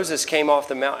when Moses came off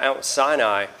the Mount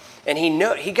Sinai, and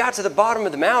he got to the bottom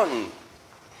of the mountain,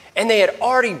 and they had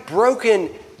already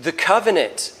broken the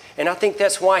covenant. And I think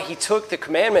that's why he took the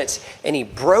commandments and he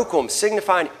broke them,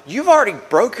 signifying, you've already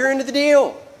broke your end of the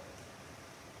deal.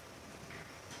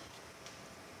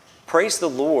 Praise the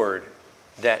Lord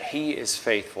that he is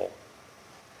faithful.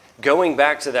 Going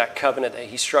back to that covenant that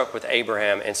he struck with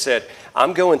Abraham and said,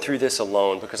 I'm going through this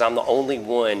alone because I'm the only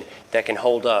one that can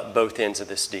hold up both ends of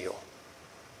this deal.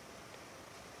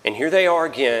 And here they are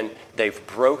again. They've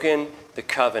broken the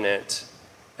covenant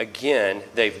again.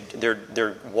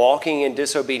 They're walking in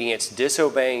disobedience,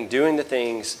 disobeying, doing the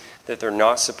things that they're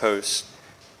not supposed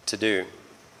to do.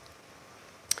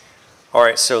 All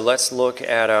right, so let's look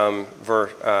at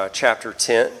chapter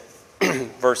 10,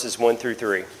 verses 1 through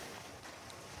 3.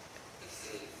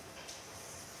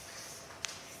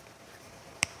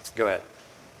 Go ahead.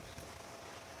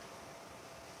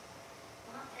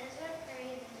 While Ezra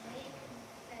prayed and made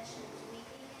confessions,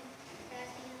 weeping and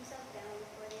casting himself down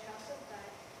before the house of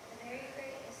God, a very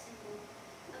great assembly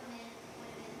of men,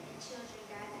 women, and children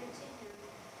gathered to him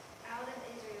out of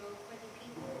Israel, for the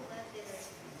people left thither.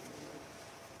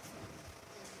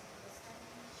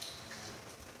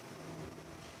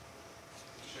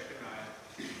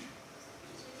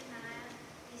 Shechaniah,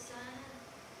 the son of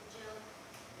Job,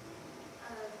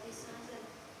 the sons of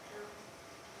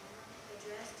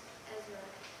addressed Ezra.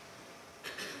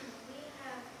 We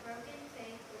have broken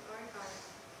faith with our God,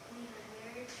 and we have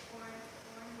married foreign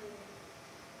women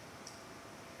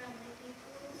from the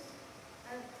peoples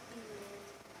of the land.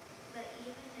 But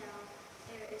even now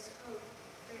there is hope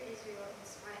for Israel in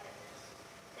spite of this.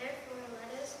 Therefore let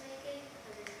us make a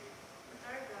covenant with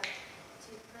our God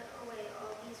to put away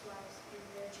all these wives and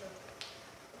their children,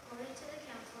 according to the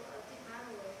counsel of our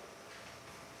Lord,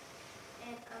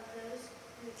 and of those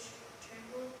who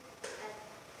trembled at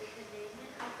the commandment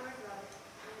of our God,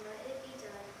 and let it be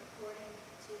done according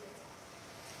to the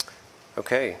text.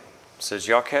 Okay, so did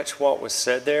y'all catch what was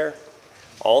said there?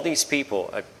 All these people,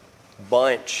 a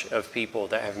bunch of people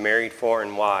that have married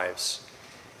foreign wives,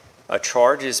 a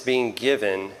charge is being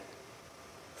given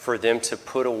for them to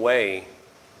put away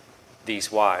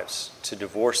these wives, to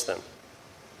divorce them.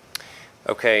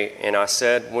 Okay, and I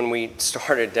said when we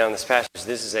started down this passage,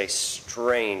 this is a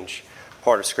strange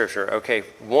part of Scripture. Okay,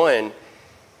 one,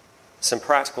 some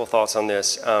practical thoughts on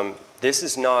this. This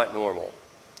is not normal.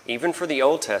 Even for the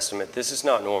Old Testament, this is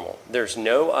not normal. There's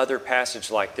no other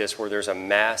passage like this where there's a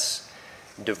mass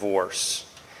divorce.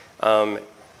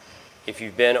 If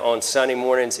you've been on Sunday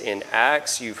mornings in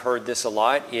Acts, you've heard this a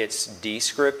lot. It's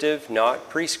descriptive, not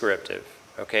prescriptive.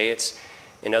 Okay,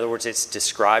 in other words, it's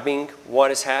describing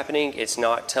what is happening. It's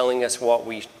not telling us what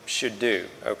we should do.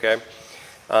 Okay.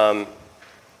 The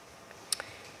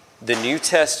New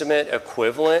Testament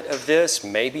equivalent of this,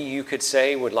 maybe you could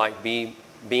say, would like be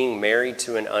being married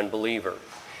to an unbeliever.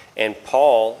 And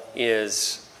Paul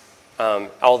is,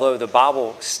 although the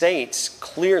Bible states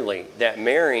clearly that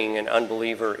marrying an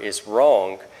unbeliever is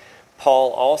wrong,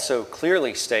 Paul also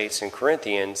clearly states in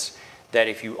Corinthians that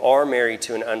if you are married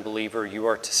to an unbeliever, you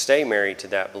are to stay married to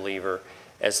that believer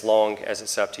as long as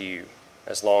it's up to you,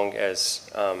 as long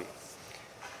as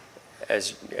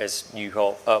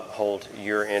you uphold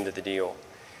your end of the deal.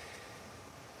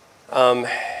 And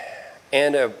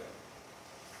a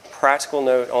practical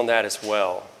note on that as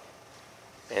well,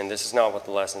 and this is not what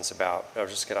the lesson's about, I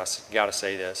just got to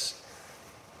say this.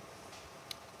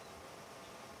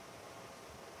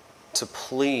 To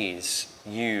please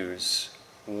use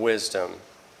wisdom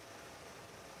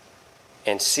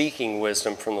and seeking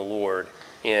wisdom from the Lord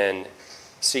in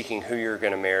seeking who you're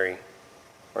going to marry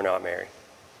or not marry.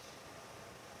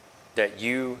 That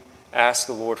you ask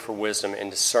the Lord for wisdom in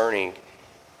discerning,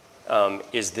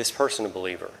 is this person a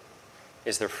believer?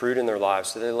 Is there fruit in their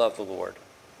lives? Do they love the Lord?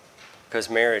 Because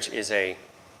marriage is a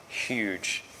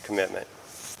huge commitment.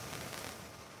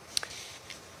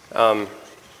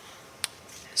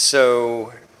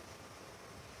 So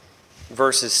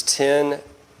verses 10,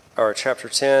 or chapter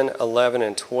 10, 11,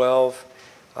 and 12,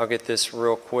 I'll get this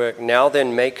real quick. Now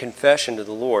then, make confession to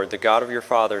the Lord, the God of your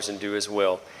fathers, and do his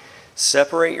will.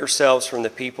 Separate yourselves from the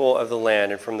people of the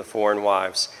land and from the foreign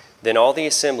wives. Then all the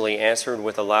assembly answered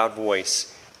with a loud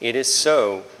voice, It is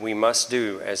so, we must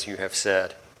do as you have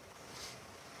said.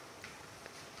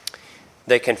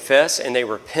 They confess and they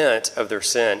repent of their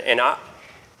sin. And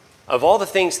of all the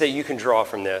things that you can draw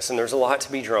from this, and there's a lot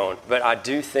to be drawn, but I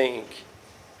do think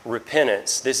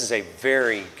repentance, this is a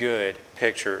very good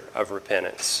picture of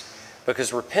repentance.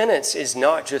 Because repentance is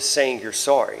not just saying you're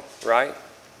sorry, right?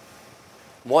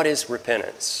 What is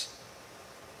repentance?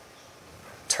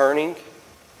 Turning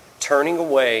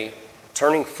away,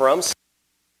 turning from sin.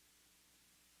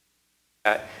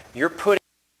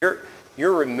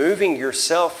 You're removing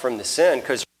yourself from the sin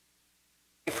because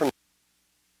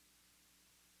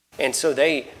and so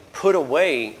they put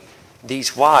away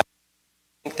these wives.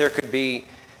 I think there could be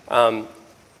some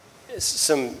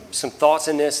thoughts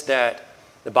in this that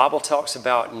the Bible talks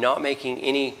about not making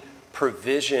any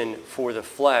provision for the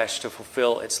flesh to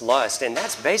fulfill its lust. And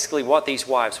that's basically what these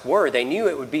wives were. They knew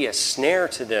it would be a snare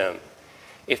to them.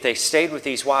 If they stayed with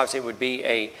these wives, it would be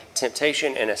a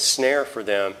temptation and a snare for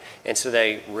them. And so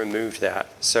they removed that.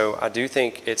 So I do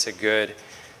think it's a good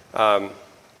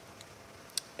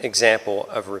example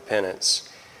of repentance.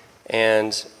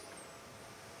 And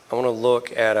I want to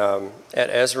look at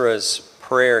Ezra's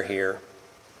prayer here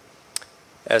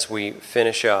as we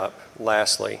finish up.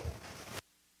 Lastly,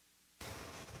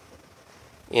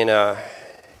 in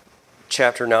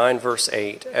chapter 9, verse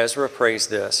 8, Ezra prays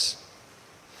this,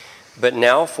 But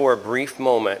now for a brief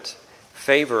moment,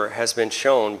 favor has been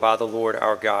shown by the Lord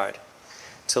our God,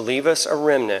 to leave us a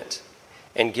remnant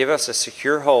and give us a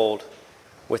secure hold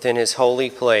within his holy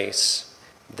place,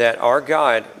 that our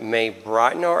God may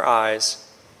brighten our eyes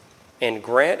and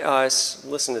grant us,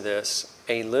 listen to this,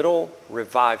 a little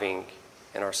reviving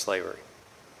in our slavery.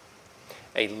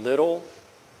 A little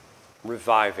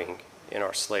reviving in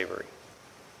our slavery.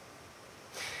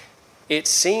 It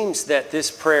seems that this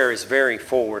prayer is very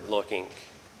forward-looking,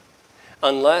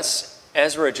 unless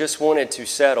Ezra just wanted to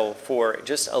settle for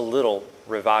just a little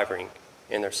reviving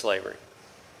in their slavery.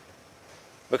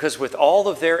 Because with all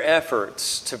of their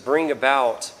efforts to bring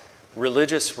about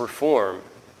religious reform,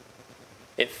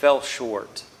 it fell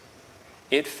short.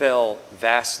 It fell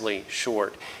vastly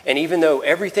short. And even though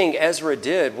everything Ezra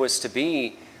did was to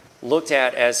be looked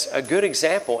at as a good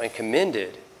example and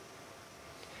commended,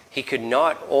 he could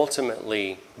not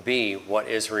ultimately be what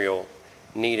Israel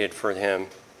needed for him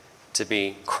to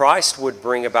be. Christ would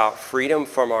bring about freedom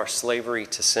from our slavery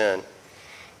to sin.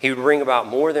 He would bring about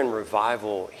more than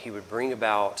revival. He would bring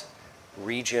about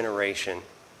regeneration.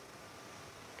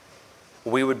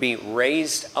 We would be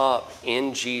raised up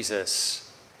in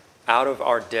Jesus out of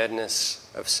our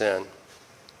deadness of sin.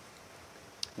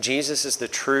 Jesus is the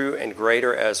true and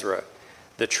greater Ezra,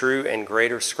 the true and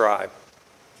greater scribe,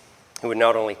 who would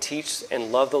not only teach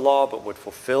and love the law, but would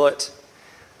fulfill it,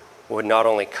 would not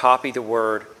only copy the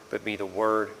word, but be the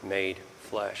word made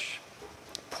flesh.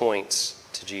 Points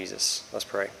to Jesus. Let's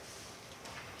pray.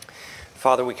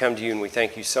 Father, we come to you and we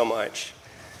thank you so much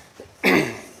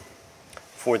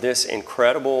for this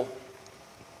incredible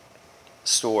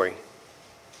story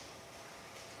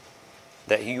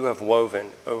that you have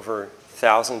woven over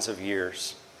thousands of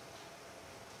years.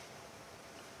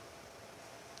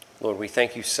 Lord, we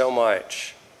thank you so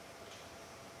much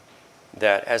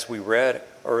that, as we read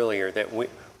earlier, that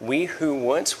we who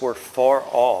once were far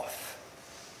off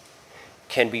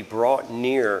can be brought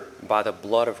near by the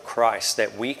blood of Christ,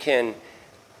 that we can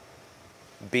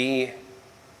be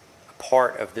a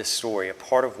part of this story, a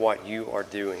part of what you are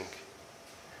doing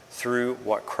through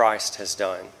what Christ has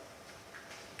done.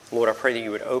 Lord, I pray that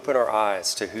you would open our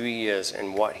eyes to who he is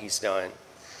and what he's done,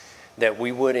 that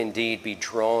we would indeed be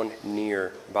drawn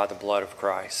near by the blood of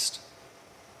Christ.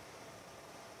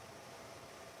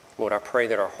 Lord, I pray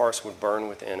that our hearts would burn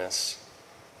within us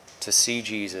to see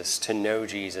Jesus, to know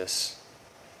Jesus,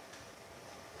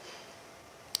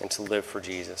 and to live for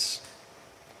Jesus.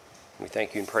 We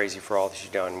thank you and praise you for all that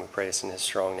you've done. We pray this in his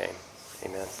strong name.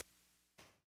 Amen.